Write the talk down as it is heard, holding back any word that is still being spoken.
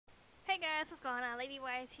guys, what's going on? Lady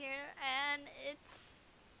Wise here, and it's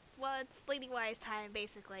Lady Wise time,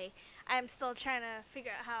 basically. I'm still trying to figure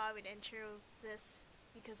out how I would intro this,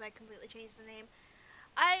 because I completely changed the name.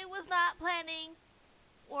 I was not planning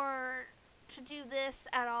or to do this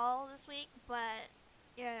at all this week, but,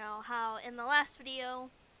 you know, how in the last video,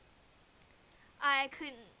 I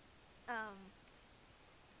couldn't,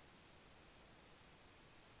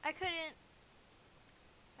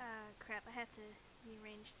 crap, I have to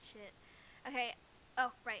rearrange shit. Okay.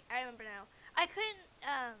 Oh, right. I remember now. I couldn't,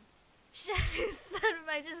 I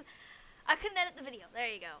couldn't edit the video. There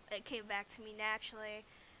you go. It came back to me naturally.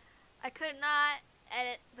 I could not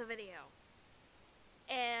edit the video.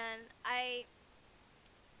 And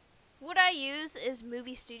what I use is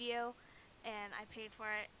Movie Studio, and I paid for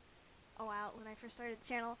it a while when I first started the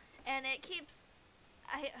channel. And it keeps,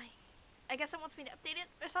 I guess it wants me to update it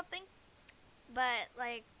or something. But,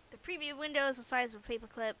 like, the preview window is the size of a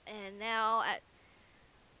paperclip, and now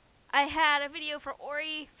I had a video for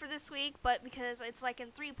Ori for this week, but because it's like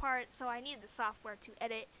in 3 parts, so I need the software to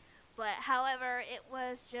edit. But however, it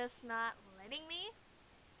was just not letting me.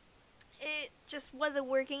 It just wasn't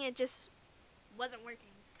working. It just wasn't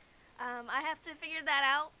working. I have to figure that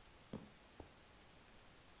out.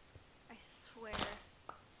 I swear.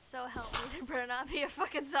 So help me, there better not be a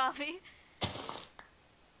fucking zombie.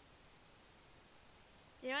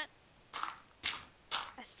 You know what?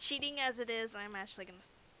 As cheating as it is, I'm actually gonna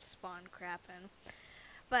spawn crap in.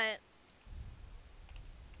 But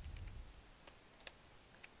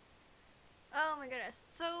oh my goodness.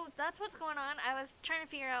 So that's what's going on. I was trying to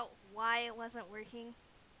figure out why it wasn't working,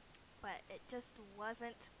 but it just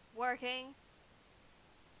wasn't working.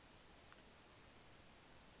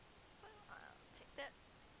 So take that,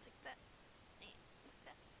 and take that,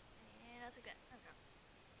 and I'll take that. Okay.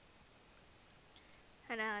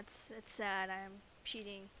 I know it's sad. I'm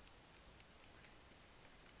cheating.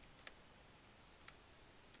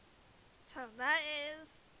 So that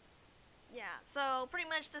is, yeah. So pretty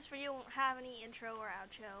much this video won't have any intro or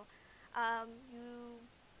outro. You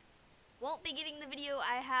won't be getting the video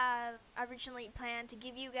I have originally planned to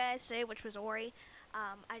give you guys today, which was Ori.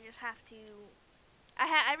 I just have to,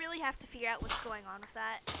 I really have to figure out what's going on with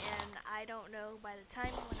that, and I don't know by the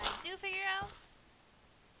time when I do figure out.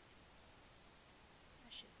 I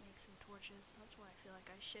should make some torches. That's what I feel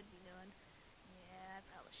like I should be doing. Yeah, I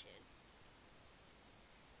probably should.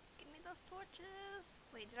 Give me those torches.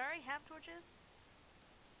 Wait, did I already have torches?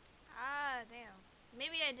 Ah, damn.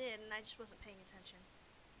 Maybe I did, and I just wasn't paying attention.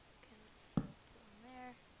 Okay, let's put one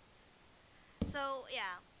there. So,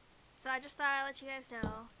 yeah. So I just thought I'd let you guys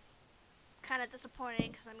know. Kind of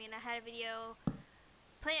disappointing, because, I mean, I had a video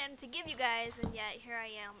planned to give you guys, and yet here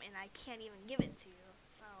I am, and I can't even give it to you.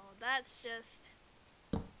 So, that's just,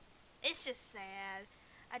 it's just sad.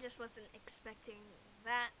 I just wasn't expecting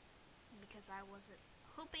that, because I wasn't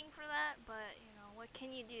hoping for that, but, you know, what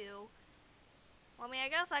can you do? Well, I mean, I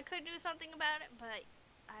guess I could do something about it, but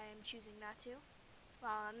I'm choosing not to.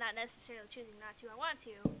 Well, I'm not necessarily choosing not to. I want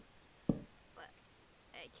to, but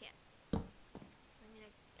I can't. I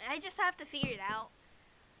mean, I just have to figure it out.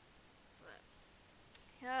 But,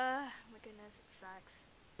 my goodness, it sucks.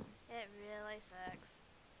 It really sucks.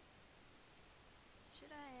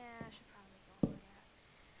 Should I? Yeah, I should probably go over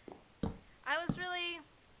there. I was really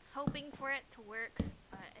hoping for it to work,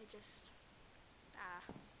 but it just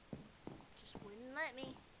wouldn't let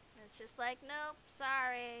me. It's just like, nope,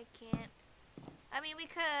 sorry, can't. I mean, we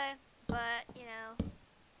could, but, you know,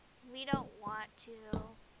 we don't want to.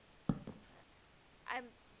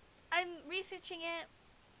 I'm researching it,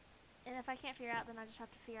 and if I can't figure it out, then I just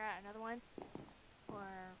have to figure out another one,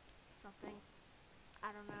 or something.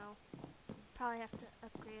 I don't know. Probably have to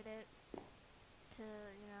upgrade it to,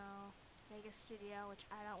 you know, Mega Studio, which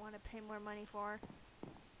I don't want to pay more money for.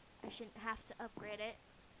 I shouldn't have to upgrade it,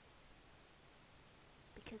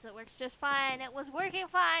 because it works just fine. It was working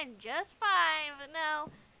fine, just fine, but no,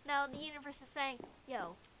 the universe is saying,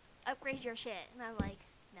 yo, upgrade your shit, and I'm like,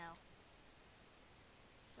 no.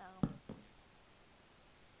 So,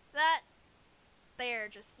 that there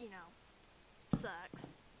just, you know,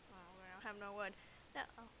 sucks. Oh, I don't have no wood. No,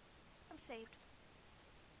 oh, I'm saved.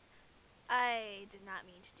 I did not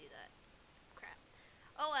mean to do that. Crap.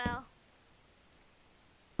 Oh well.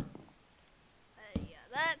 Yeah,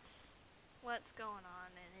 that's what's going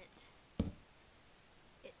on, and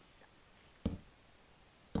it sucks.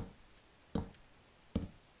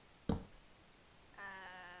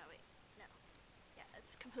 Wait, no. Yeah,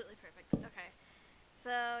 it's completely perfect. Okay. So,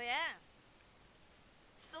 yeah.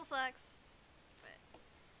 Still sucks.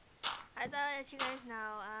 But I thought I'd let you guys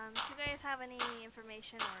know. If you guys have any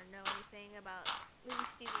information or know anything about movie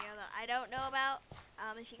studio that I don't know about,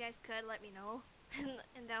 if you guys could let me know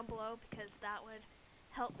and down below, because that would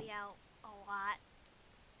help me out a lot.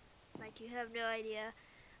 Like, you have no idea.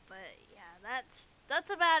 But yeah, that's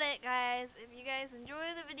about it, guys. If you guys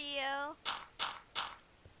enjoy the video,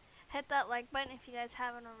 hit that like button. If you guys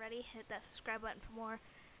haven't already, hit that subscribe button for more.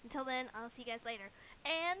 Until then, I'll see you guys later.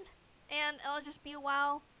 And it'll just be a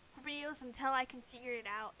while for videos until I can figure it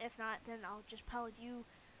out. If not, then I'll just probably do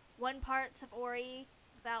one parts of Ori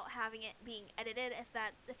without having it being edited.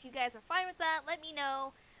 If you guys are fine with that, let me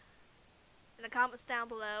know in the comments down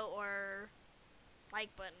below, or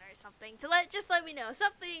like button or something to just let me know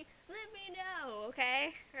something. Let me know,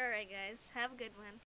 okay? All right, guys, have a good one.